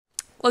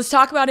let's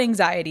talk about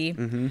anxiety.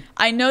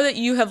 I know that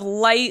you have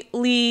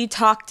lightly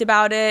talked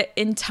about it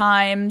in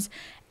times,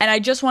 and I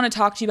just want to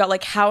talk to you about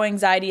like how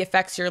anxiety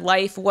affects your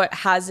life. What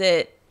has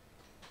it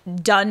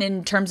done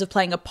in terms of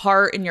playing a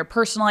part in your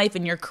personal life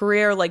and your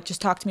career? Like, just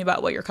talk to me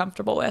about what you're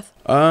comfortable with.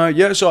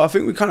 Yeah, so I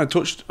think we kind of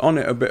touched on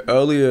it a bit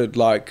earlier,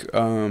 like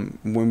when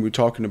we were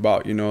talking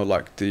about, you know,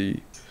 like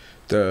the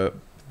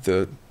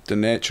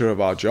nature of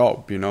our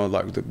job, you know,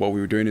 like what we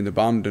were doing in the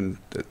band and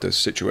the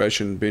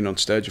situation being on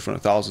stage in front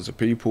of thousands of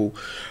people.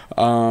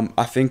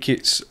 I think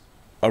it's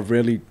a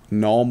really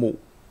normal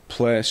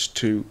place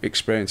to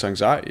experience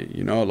anxiety,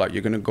 you know, like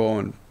you're going to go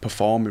and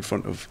perform in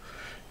front of,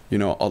 you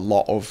know, a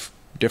lot of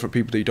different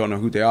people that you don't know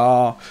who they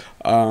are,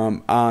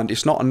 and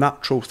it's not a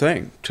natural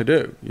thing to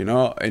do, you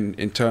know,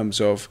 in terms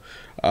of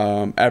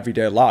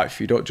everyday life.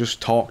 You don't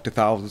just talk to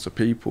thousands of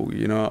people,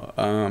 you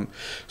know,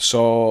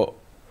 so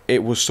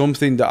it was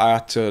something that I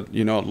had to,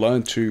 you know,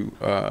 learn to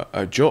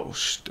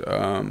adjust.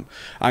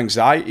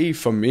 Anxiety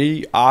for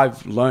me,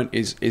 I've learned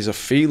is a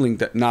feeling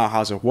that now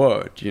has a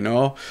word, you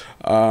know,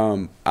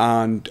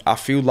 and I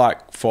feel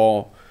like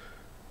for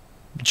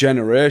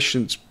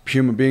generations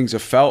human beings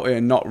have felt it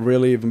and not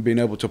really even been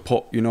able to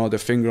put, you know, the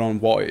finger on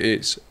what it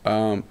is,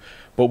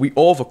 but we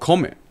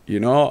overcome it, you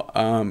know,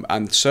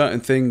 and certain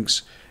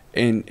things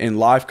in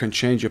life can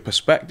change your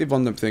perspective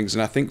on them things.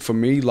 And I think for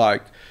me,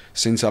 like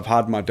since I've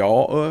had my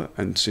daughter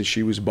and since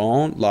she was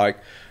born, like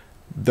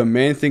the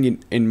main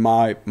thing in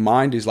my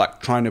mind is like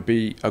trying to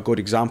be a good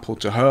example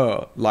to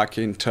her, like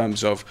in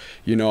terms of,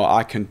 you know,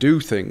 I can do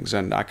things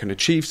and I can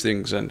achieve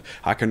things and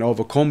I can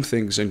overcome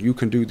things and you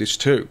can do this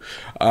too,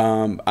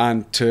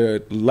 and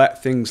to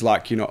let things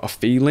like, you know, a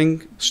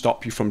feeling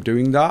stop you from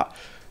doing that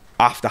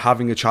after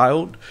having a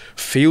child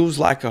feels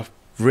like a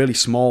really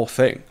small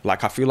thing.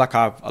 Like I feel like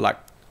I've like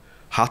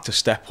had to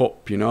step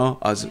up, you know,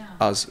 as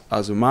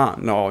a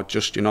man or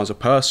just, you know, as a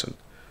person,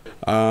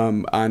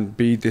 and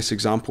be this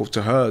example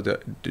to her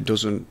that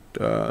doesn't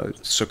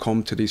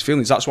succumb to these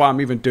feelings. That's why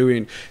I'm even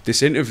doing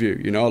this interview,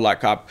 you know,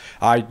 like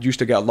I used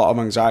to get a lot of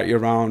anxiety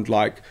around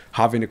like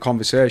having a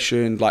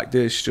conversation like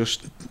this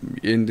just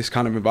in this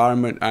kind of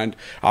environment, and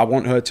I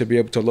want her to be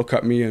able to look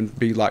at me and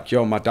be like,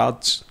 yo, my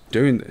dad's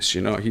doing this,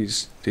 you know,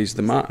 he's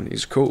the man,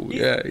 he's cool.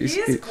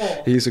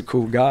 He's a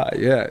cool guy.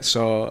 Yeah,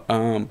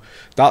 so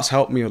that's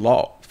helped me a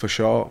lot for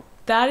sure.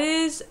 That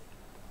is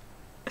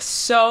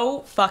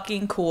so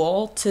fucking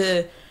cool.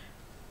 To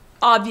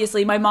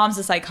obviously my mom's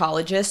a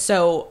psychologist,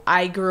 so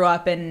I grew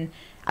up and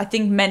I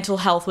think mental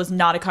health was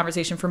not a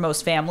conversation for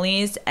most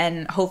families,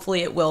 and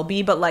hopefully it will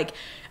be, but like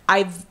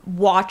I've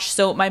watched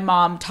my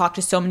mom talk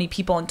to so many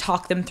people and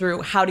talk them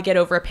through how to get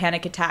over a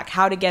panic attack,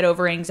 how to get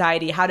over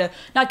anxiety, how to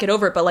not get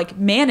over it, but like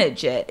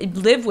manage it,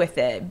 live with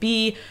it,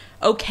 be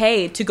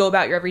okay to go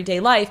about your everyday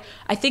life.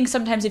 I think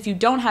sometimes if you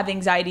don't have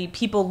anxiety,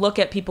 people look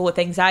at people with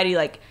anxiety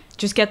like,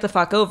 just get the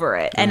fuck over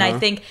it. And I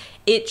think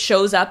it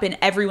shows up in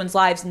everyone's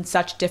lives in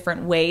such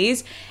different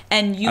ways.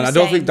 And I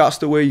don't think that's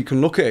the way you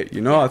can look at it,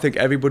 you know. I think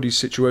everybody's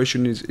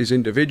situation is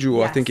individual.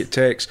 Yes. I think it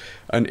takes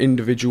an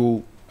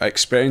individual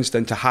experience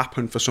then to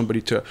happen for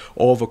somebody to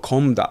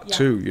overcome that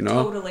too, you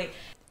know. Totally.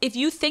 If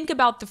you think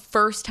about the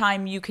first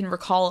time you can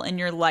recall in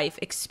your life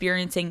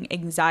experiencing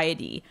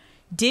anxiety,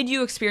 did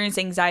you experience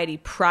anxiety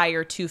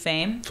prior to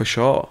fame? For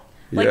sure.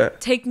 Like,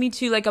 take me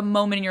to like a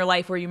moment in your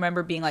life where you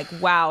remember being like,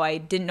 wow, I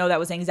didn't know that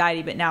was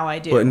anxiety, but now I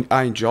do. But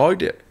I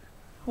enjoyed it.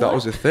 That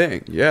was the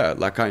thing. Yeah,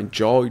 like I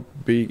enjoyed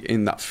being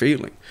in that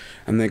feeling.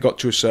 And then got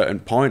to a certain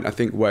point, I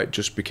think, where it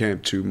just became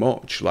too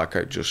much. Like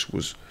it just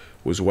was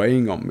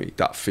weighing on me,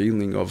 that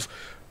feeling of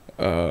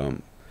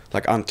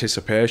like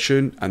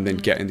anticipation and then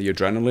getting the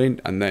adrenaline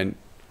and then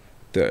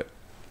the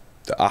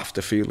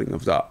after feeling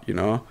of that, you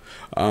know.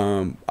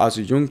 As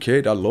a young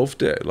kid, I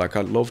loved it. Like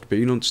I loved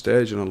being on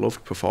stage and I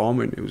loved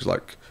performing. It was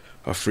like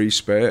a free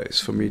space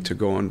for me to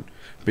go and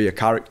be a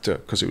character,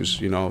 because it was,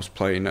 you know, I was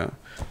playing a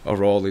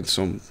role in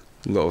some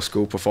little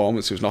school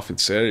performance. It was nothing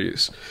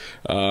serious.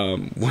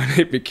 When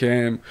it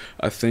became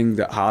a thing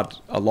that had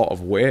a lot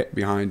of weight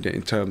behind it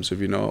in terms of,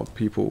 you know,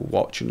 people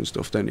watching and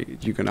stuff, then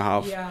you're gonna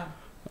have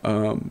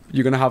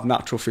you're gonna have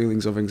natural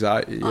feelings of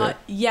anxiety.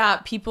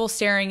 People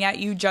staring at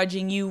you,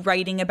 judging you,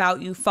 writing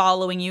about you,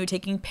 following you,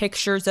 taking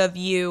pictures of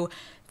you.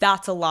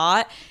 That's a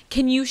lot.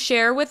 Can you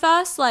share with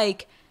us,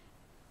 like,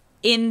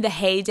 in the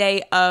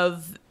heyday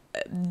of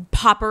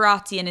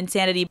paparazzi and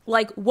insanity,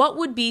 like what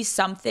would be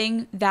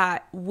something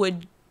that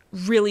would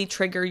really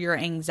trigger your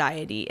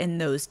anxiety in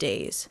those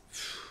days?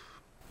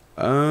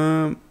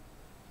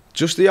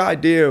 Just the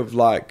idea of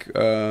like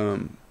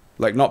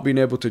not being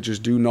able to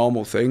just do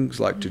normal things,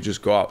 like to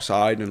just go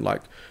outside and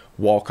like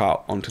walk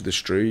out onto the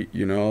street,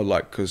 you know,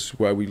 like, because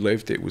where we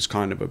lived it was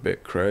kind of a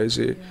bit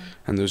crazy,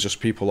 and there's just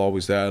people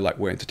always there like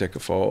waiting to take a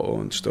photo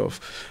and stuff.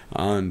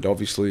 And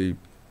obviously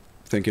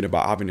thinking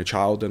about having a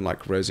child and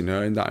like raising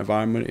her in that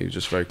environment, it was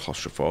just very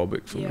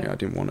claustrophobic for me. I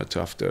didn't want her to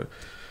have to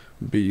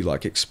be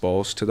like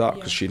exposed to that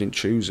because she didn't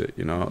choose it,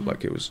 you know.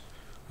 Like it was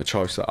a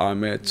choice that I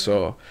made.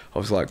 So I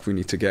was like, we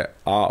need to get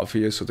out of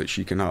here so that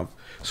she can have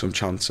some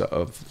chance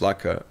of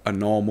like a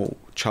normal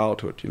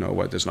childhood, you know,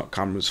 where there's not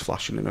cameras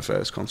flashing in her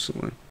face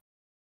constantly.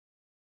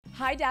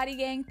 Hi Daddy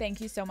Gang,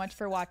 thank you so much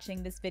for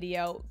watching this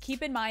video.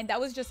 Keep in mind that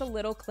was just a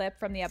little clip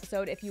from the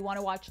episode. If you want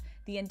to watch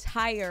the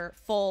entire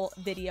full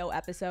video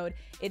episode,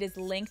 it is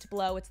linked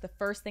below. It's the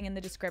first thing in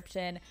the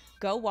description.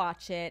 Go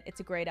watch it.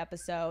 It's a great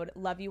episode.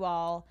 Love you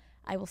all.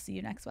 I will see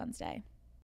you next Wednesday.